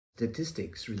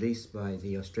statistics released by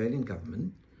the Australian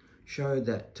government show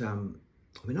that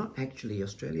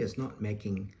Australia is not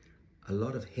making a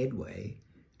lot of headway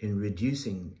in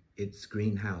reducing its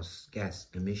greenhouse gas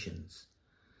emissions.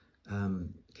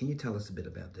 Can you tell us a bit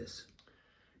about this?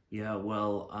 Yeah,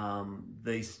 well,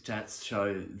 these stats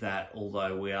show that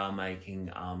although we are making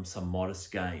some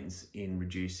modest gains in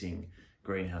reducing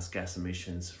greenhouse gas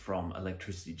emissions from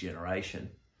electricity generation,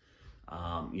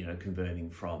 converting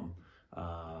from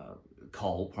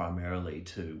coal primarily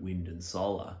to wind and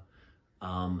solar,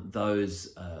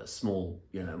 those small,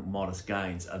 modest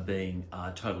gains are being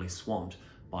totally swamped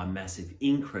by massive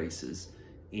increases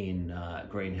in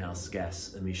greenhouse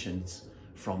gas emissions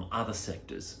from other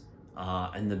sectors.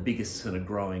 And the biggest sort of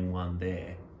growing one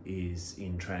there is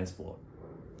in transport.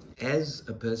 As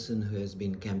a person who has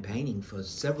been campaigning for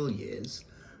several years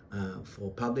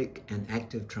for public and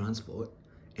active transport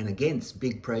and against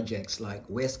big projects like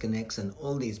WestConnex and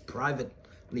all these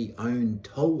privately owned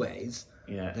tollways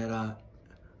that are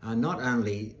not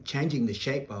only changing the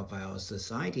shape of our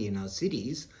society and our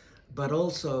cities, but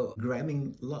also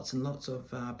grabbing lots and lots of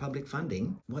public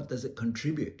funding, what does it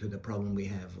contribute to the problem we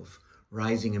have of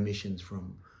rising emissions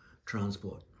from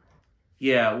transport?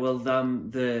 Yeah, well,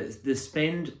 the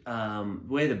spend,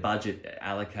 where the budget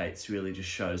allocates really just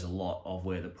shows a lot of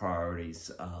where the priorities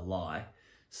lie.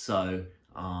 So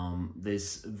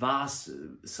there's vast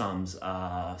sums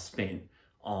are spent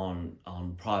on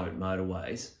private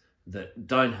motorways that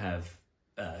don't have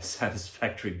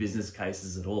satisfactory business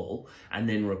cases at all, and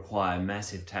then require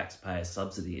massive taxpayer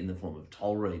subsidy in the form of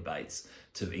toll rebates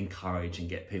to encourage and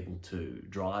get people to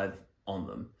drive on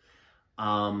them.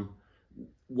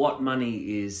 What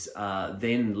money is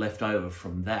then left over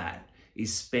from that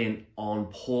is spent on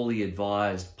poorly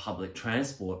advised public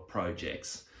transport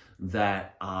projects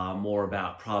that are more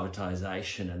about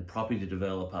privatisation and property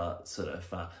developer sort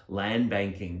of land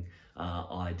banking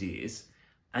ideas.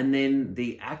 And then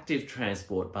the active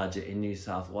transport budget in New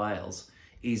South Wales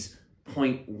is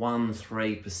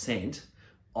 0.13%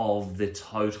 of the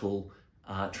total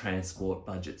transport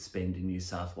budget spend in New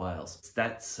South Wales.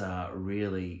 That's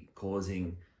really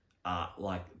causing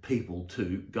people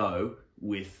to go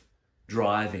with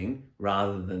driving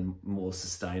rather than more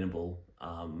sustainable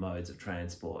modes of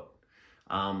transport.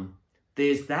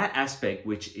 There's that aspect,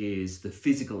 which is the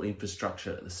physical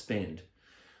infrastructure, the spend.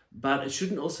 But it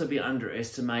shouldn't also be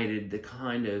underestimated the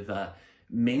kind of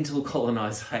mental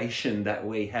colonisation that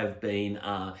we have been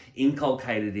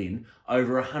inculcated in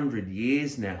over 100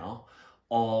 years now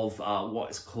of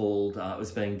what is called,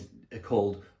 was being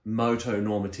called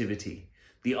motonormativity.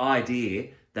 The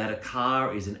idea that a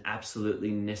car is an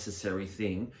absolutely necessary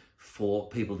thing for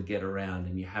people to get around,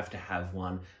 and you have to have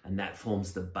one, and that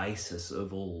forms the basis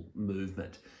of all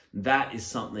movement. That is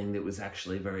something that was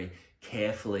actually very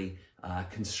carefully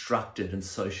constructed and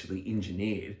socially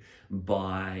engineered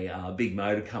by big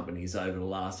motor companies over the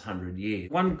last 100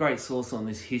 years. One great source on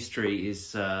this history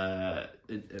is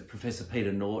Professor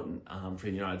Peter Norton from the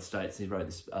United States. He wrote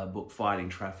this book, Fighting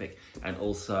Traffic, and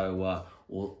also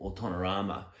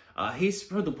Autonorama. He's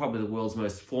probably the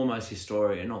world's foremost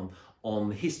historian on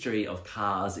the history of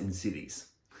cars in cities.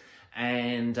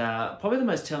 And probably the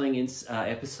most telling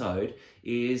episode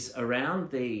is around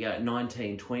the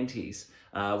 1920s,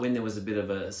 when there was a bit of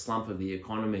a slump of the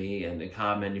economy and the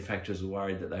car manufacturers were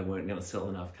worried that they weren't going to sell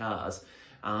enough cars,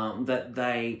 that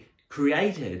they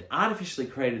artificially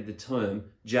created the term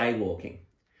jaywalking.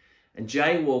 And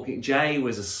jaywalking, jay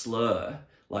was a slur,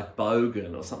 like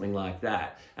bogan or something like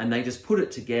that. And they just put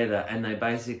it together and they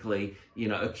basically,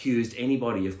 accused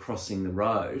anybody of crossing the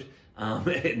road,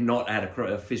 not at a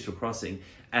official crossing,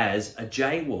 as a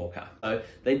jaywalker. So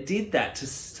they did that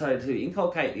to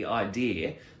inculcate the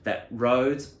idea that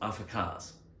roads are for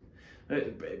cars.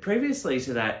 Previously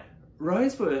to that,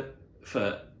 roads were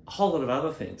for a whole lot of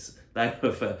other things. They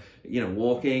were for,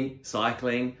 walking,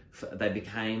 cycling. They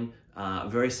became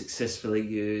very successfully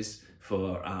used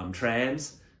for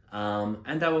trams,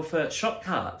 and they were for shop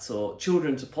carts or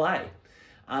children to play.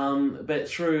 But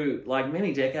through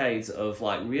many decades of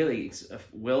really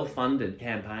well-funded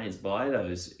campaigns by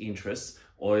those interests,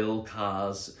 oil,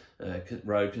 cars,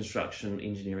 road construction,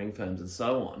 engineering firms, and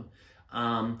so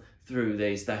on, through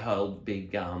these, they held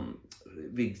big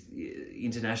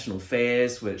international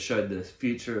fairs where it showed the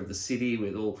future of the city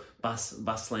with all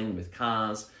bustling with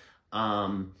cars.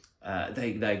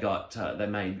 They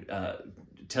made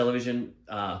television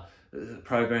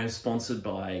programs sponsored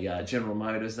by General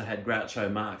Motors that had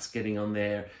Groucho Marx getting on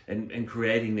there and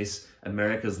creating this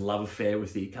America's love affair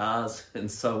with the cars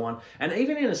and so on. And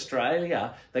even in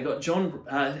Australia, they got Don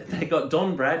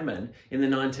Bradman in the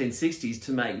 1960s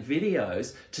to make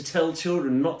videos to tell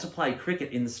children not to play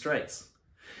cricket in the streets.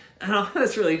 And I think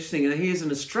that's really interesting. And here's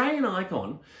an Australian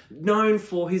icon known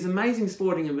for his amazing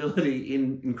sporting ability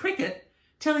in cricket,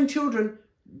 telling children,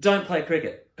 don't play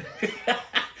cricket.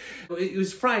 It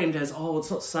was framed as, oh, it's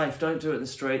not safe, don't do it in the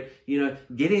street. You know,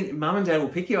 get in, mum and dad will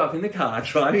pick you up in the car,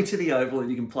 drive you to the Oval, and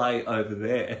you can play over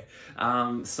there.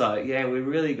 So, yeah, we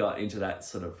really got into that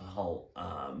sort of whole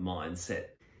mindset.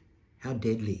 How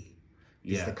deadly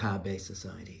is the car-based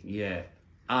society? Yeah.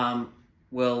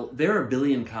 Well, there are 1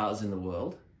 billion cars in the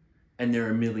world, and there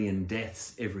are 1 million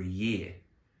deaths every year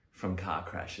from car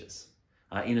crashes.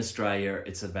 In Australia,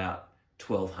 it's about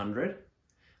 1,200.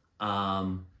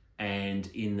 And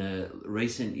in the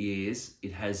recent years,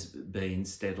 it has been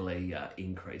steadily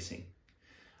increasing.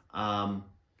 One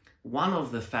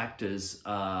of the factors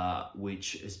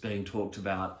which is being talked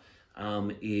about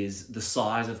is the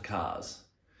size of cars.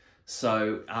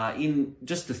 So in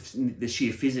just the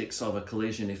sheer physics of a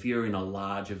collision, if you're in a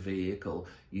larger vehicle,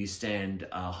 you stand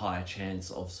a higher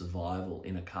chance of survival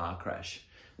in a car crash.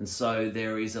 And so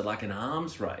there is like an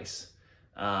arms race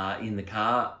in the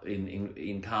car,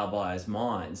 in car buyers'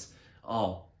 minds.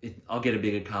 Oh, I'll get a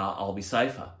bigger car, I'll be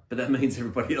safer. But that means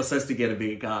everybody else has to get a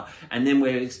bigger car. And then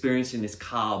we're experiencing this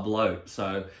car bloat.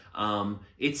 So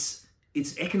it's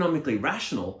economically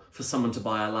rational for someone to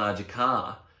buy a larger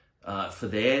car for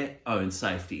their own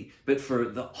safety, but for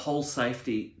the whole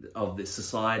safety of the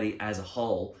society as a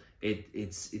whole,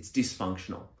 it's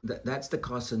dysfunctional. That's the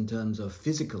cost in terms of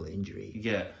physical injury.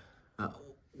 Yeah.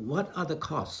 What are the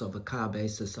costs of a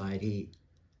car-based society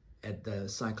at the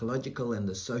psychological and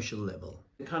the social level?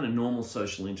 The kind of normal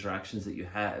social interactions that you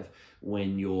have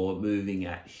when you're moving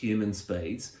at human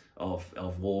speeds of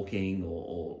walking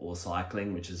or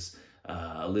cycling, which is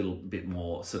a little bit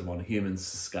more sort of on a human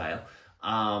scale.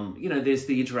 You know, there's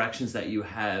the interactions that you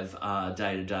have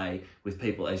day to day with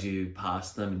people as you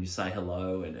pass them and you say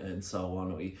hello and so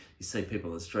on, or you see people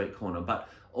on the street corner. But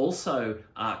also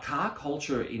car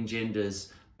culture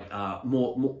engenders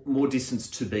more distance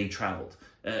to be travelled.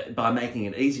 By making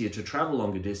it easier to travel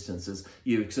longer distances,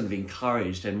 you're sort of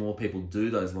encouraged and more people do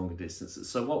those longer distances.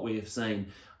 So what we have seen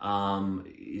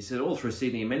is that all through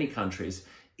Sydney and many countries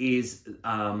is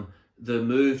the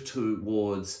move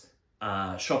towards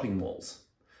shopping malls.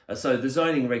 So the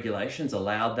zoning regulations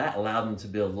allowed them to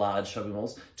build large shopping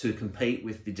malls to compete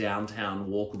with the downtown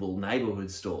walkable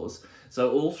neighbourhood stores.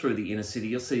 So all through the inner city,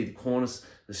 you'll see the corners,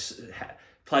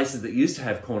 places that used to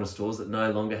have corner stores that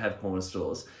no longer have corner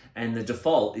stores. And the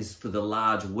default is for the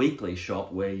large weekly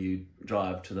shop where you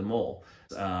drive to the mall,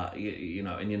 you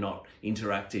know, and you're not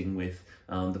interacting with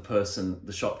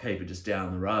the shopkeeper just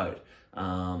down the road.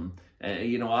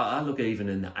 You know, I look even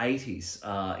in the 80s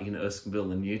in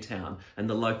Erskineville and Newtown, and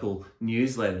the local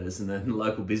newsletters and the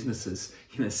local businesses,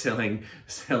 you know, selling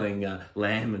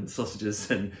lamb and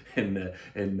sausages and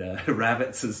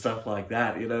rabbits and stuff like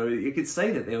that. You know, you could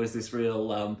see that there was this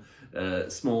real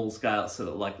small scale sort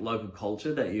of like local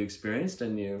culture that you experienced,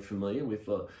 and you're familiar with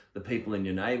the people in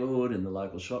your neighbourhood and the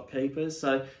local shopkeepers.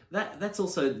 So that's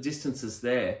also distances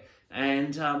there,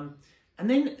 and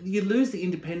then you lose the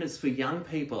independence for young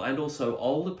people and also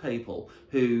older people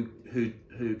who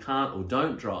can't or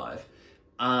don't drive.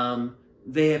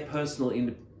 Their personal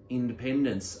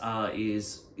independence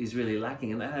is really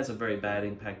lacking, and that has a very bad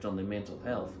impact on their mental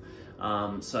health.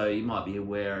 So you might be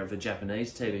aware of a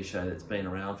Japanese TV show that's been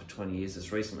around for 20 years.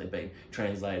 It's recently been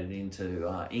translated into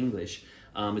English.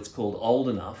 It's called Old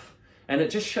Enough. And it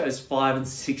just shows 5- and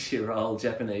 6-year-old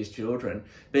Japanese children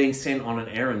being sent on an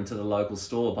errand to the local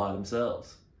store by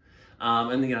themselves.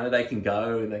 And, you know, they can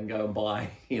go and buy,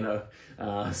 you know,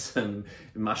 some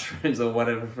mushrooms or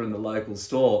whatever from the local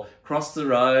store, cross the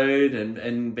road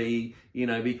and be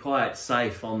quite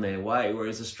safe on their way.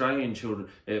 Whereas Australian children,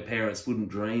 their parents wouldn't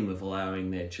dream of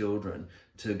allowing their children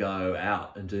to go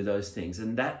out and do those things.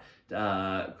 And that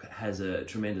has a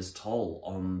tremendous toll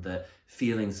on the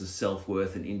feelings of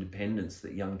self-worth and independence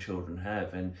that young children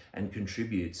have, and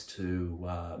contributes to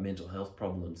mental health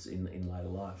problems in later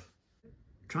life.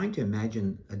 Trying to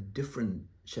imagine a different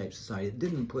shaped society that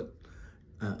didn't put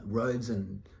roads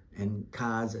and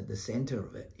cars at the center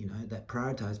of it, you know, that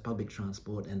prioritized public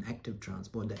transport and active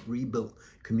transport, that rebuilt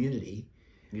community.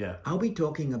 Yeah. Are we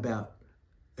talking about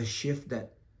a shift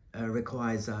that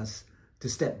requires us to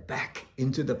step back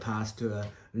into the past to a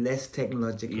less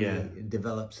technologically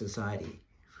developed society?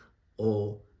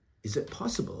 Or is it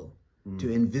possible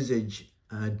to envisage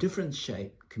different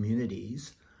shaped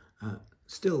communities,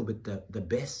 still with the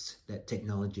best that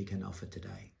technology can offer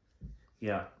today.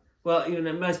 Yeah. Well,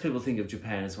 most people think of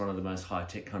Japan as one of the most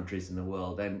high-tech countries in the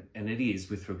world, and it is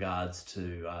with regards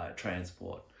to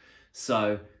transport.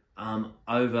 So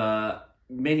over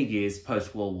many years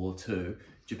post-World War II,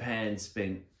 Japan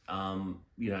spent,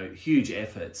 huge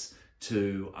efforts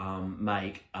to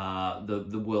make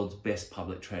the world's best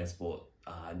public transport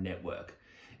network.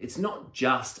 It's not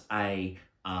just a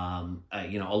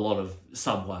lot of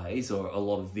subways or a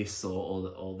lot of this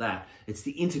or that. It's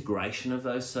the integration of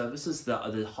those services,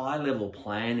 the high level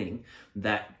planning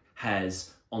that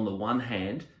has, on the one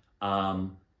hand, a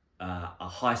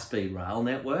high speed rail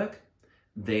network,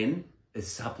 then is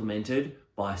supplemented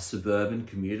by suburban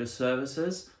commuter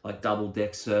services like double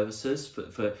deck services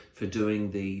for doing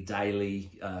the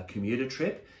daily commuter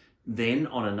trip. Then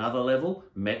on another level,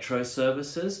 metro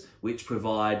services, which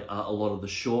provide a lot of the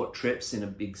short trips in a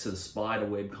big sort of spider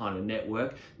web kind of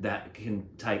network that can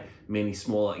take many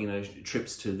smaller,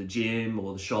 trips to the gym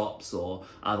or the shops or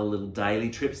other little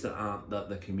daily trips that aren't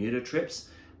the commuter trips.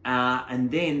 And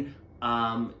then,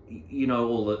 all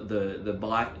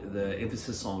the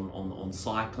emphasis on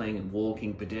cycling and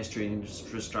walking, pedestrian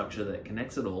infrastructure that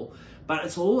connects it all. But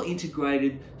it's all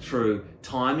integrated through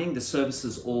timing. The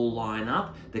services all line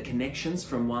up. The connections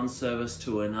from one service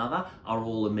to another are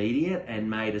all immediate and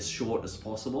made as short as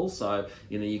possible. So,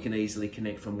 you can easily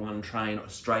connect from one train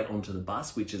straight onto the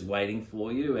bus, which is waiting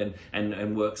for you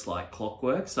and works like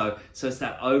clockwork. So it's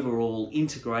that overall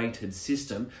integrated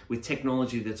system with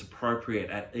technology that's appropriate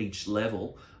at each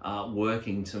level,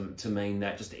 working to mean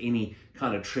that just any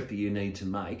kind of trip you need to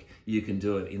make, you can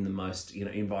do it in the most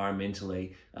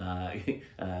environmentally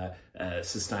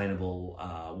sustainable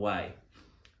way.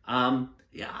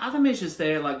 Other measures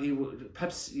there, like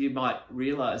perhaps you might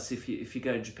realise if you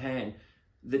go to Japan,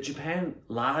 that Japan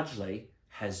largely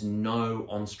has no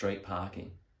on-street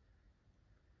parking.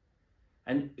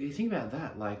 And you think about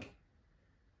that, like,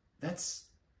 that's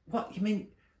what you mean.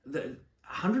 The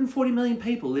 140 million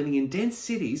people living in dense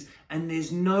cities, and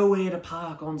there's nowhere to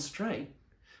park on street.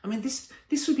 I mean, this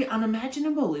would be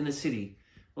unimaginable in a city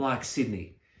like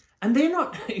Sydney. And they're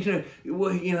not,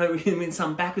 in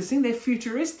some backwards thing, they're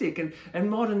futuristic and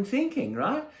modern thinking,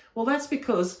 right? Well, that's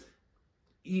because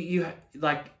the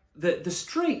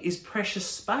street is precious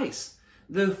space.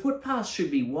 The footpath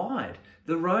should be wide.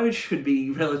 The road should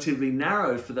be relatively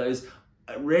narrow for those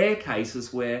rare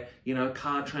cases where,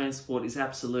 car transport is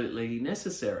absolutely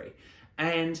necessary.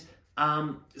 And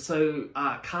so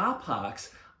car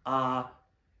parks are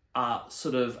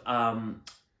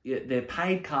they're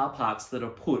paid car parks that are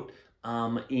put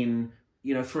in,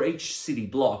 for each city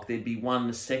block, there'd be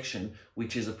one section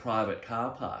which is a private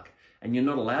car park. And you're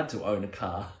not allowed to own a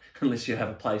car unless you have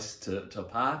a place to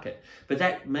park it. But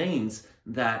that means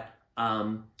that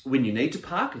when you need to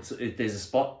park, there's a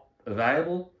spot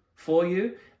available for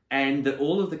you, and that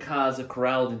all of the cars are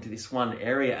corralled into this one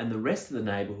area, and the rest of the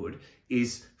neighbourhood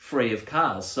is free of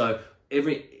cars. So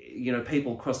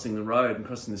people crossing the road and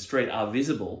crossing the street are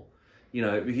visible.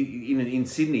 In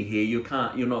Sydney here,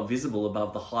 you're not visible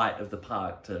above the height of the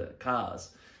parked cars.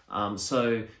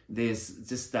 So there's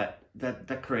just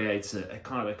that creates a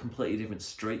kind of a completely different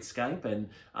streetscape and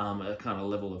a kind of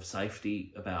level of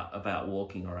safety about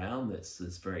walking around that's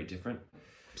very different.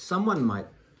 Someone might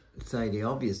say the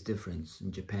obvious difference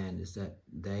in Japan is that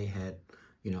they had,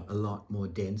 a lot more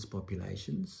dense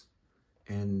populations,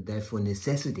 and therefore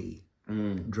necessity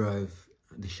drove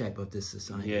the shape of this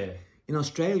society. Yeah. In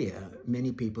Australia,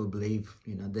 many people believe,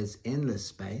 there's endless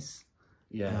space.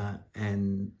 Yeah.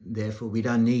 And therefore we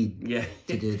don't need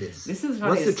to do this. This is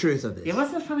what's the truth of this? Yeah,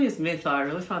 what's the funniest myth? I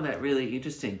really find that really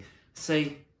interesting.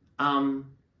 See, it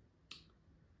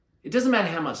doesn't matter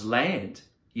how much land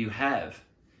you have.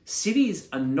 Cities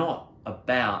are not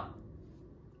about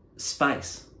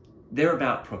space. They're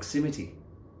about proximity.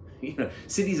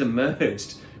 Cities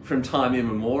emerged from time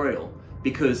immemorial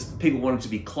because people wanted to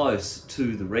be close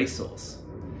to the resource.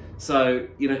 So,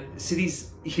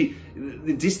 cities,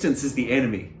 the distance is the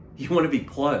enemy. You want to be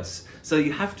close. So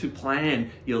you have to plan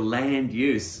your land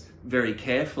use very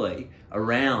carefully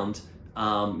around,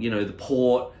 the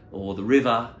port or the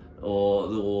river or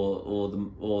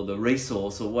the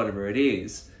resource or whatever it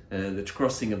is, the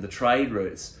crossing of the trade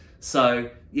routes. So,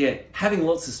 having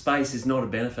lots of space is not a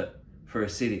benefit for a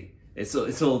city. It's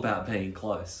all about being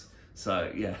close.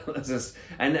 So that's just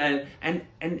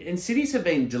and cities have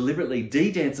been deliberately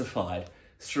de-densified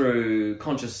through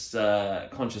conscious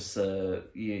policies.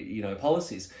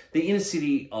 The inner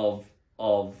city of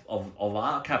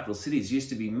our capital cities used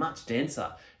to be much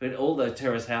denser, but all the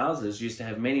terrace houses used to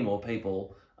have many more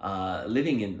people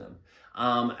living in them.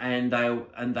 And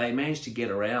they managed to get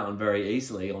around very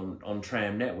easily on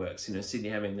tram networks. You know, Sydney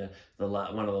having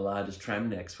one of the largest tram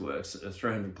networks,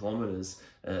 300 kilometres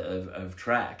of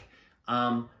track.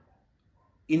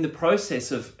 In the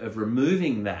process of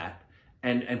removing that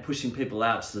and pushing people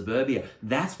out to suburbia,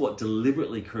 that's what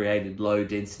deliberately created low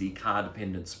density car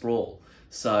dependent sprawl.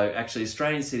 So actually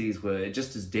Australian cities were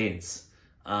just as dense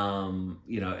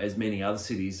as many other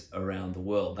cities around the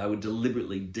world. They were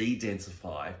deliberately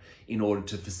de-densified in order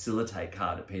to facilitate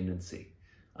car dependency.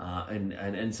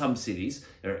 And some cities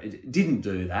didn't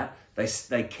do that.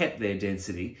 They kept their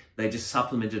density. They just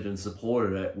supplemented and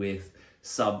supported it with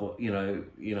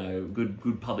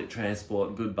good public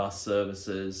transport, good bus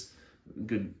services,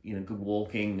 good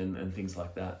walking and things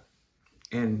like that.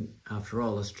 And after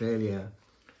all, Australia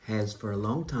has for a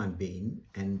long time been,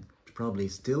 and probably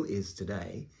still is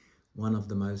today, one of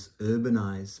the most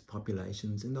urbanized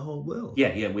populations in the whole world.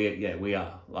 We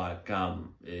are. Like,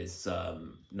 it's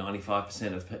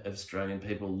 95% of Australian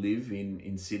people live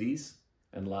in cities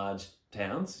and large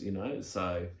towns.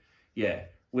 So yeah,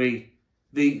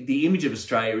 the image of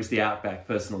Australia is the outback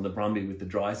person on the Brumby with the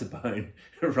dryzer bone,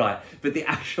 right? But the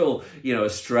actual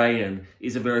Australian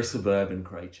is a very suburban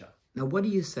creature. Now, what do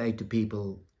you say to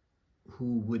people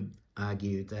who would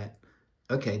argue that,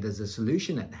 okay, there's a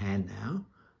solution at hand now,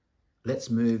 let's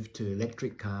move to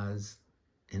electric cars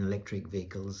and electric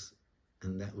vehicles,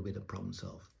 and that will be the problem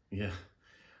solved? Yeah.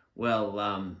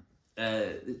 Well,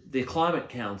 the Climate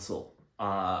Council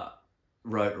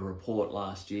wrote a report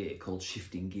last year called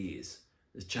Shifting Gears,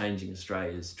 is changing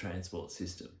Australia's transport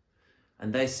system.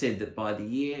 And they said that by the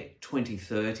year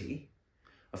 2030,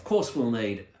 of course we'll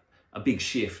need a big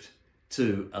shift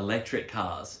to electric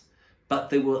cars, but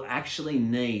they will actually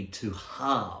need to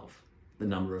halve the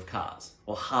number of cars,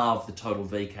 or halve the total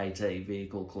VKT,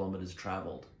 vehicle kilometres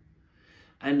travelled.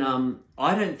 And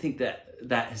I don't think that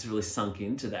has really sunk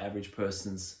into the average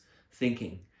person's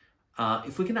thinking.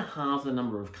 If we're going to halve the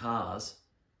number of cars,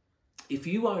 if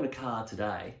you own a car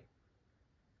today,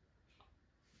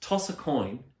 toss a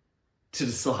coin to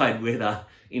decide whether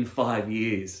in 5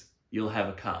 years you'll have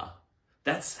a car.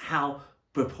 That's how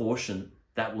proportion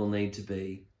that will need to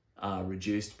be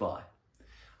reduced by.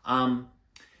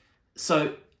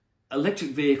 So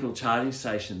electric vehicle charging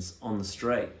stations on the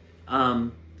street.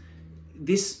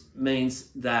 This means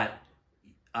that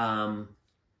you've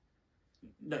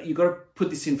got to put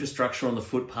this infrastructure on the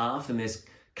footpath, and there's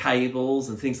cables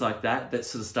and things like that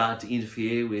sort of start to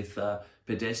interfere with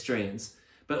pedestrians.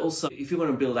 But also, if you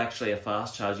want to build actually a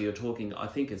fast charger, you're talking, I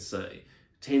think it's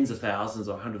tens of thousands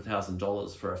or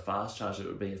 $100,000 for a fast charger. It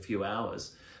would be a few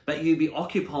hours. But you'd be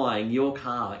occupying your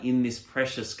car in this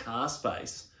precious car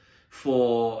space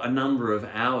for a number of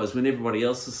hours when everybody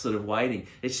else is sort of waiting.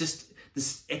 It's just,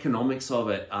 this economics of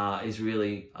it is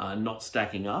really not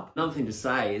stacking up. Another thing to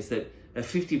say is that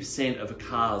 50% of a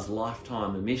car's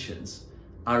lifetime emissions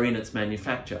are in its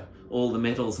manufacture. All the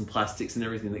metals and plastics and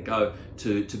everything that go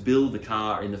to build the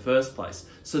car in the first place.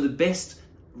 So the best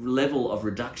level of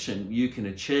reduction you can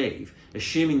achieve,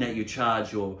 assuming that you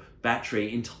charge your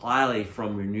battery entirely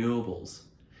from renewables,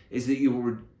 is that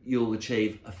you'll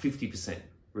achieve a 50%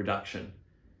 reduction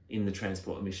in the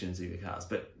transport emissions of your cars.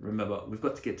 But remember, we've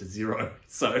got to get to zero.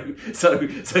 So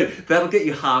that'll get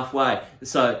you halfway.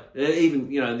 So even,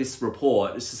 this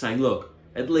report is just saying, look,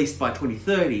 at least by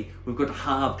 2030, we've got to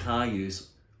halve car use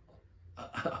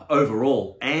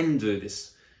overall and do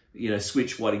this,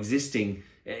 switch what existing,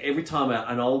 every time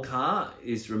an old car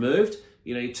is removed,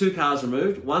 two cars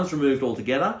removed, one's removed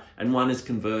altogether and one is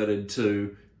converted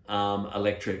to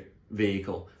electric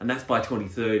vehicle, and that's by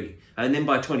 2030. And then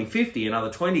by 2050, another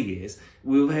 20 years,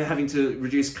 we'll be having to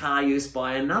reduce car use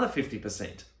by another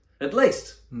 50%, at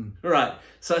least. Right.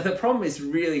 So the problem is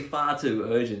really far too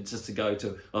urgent just to go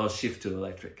to, shift to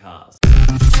electric cars.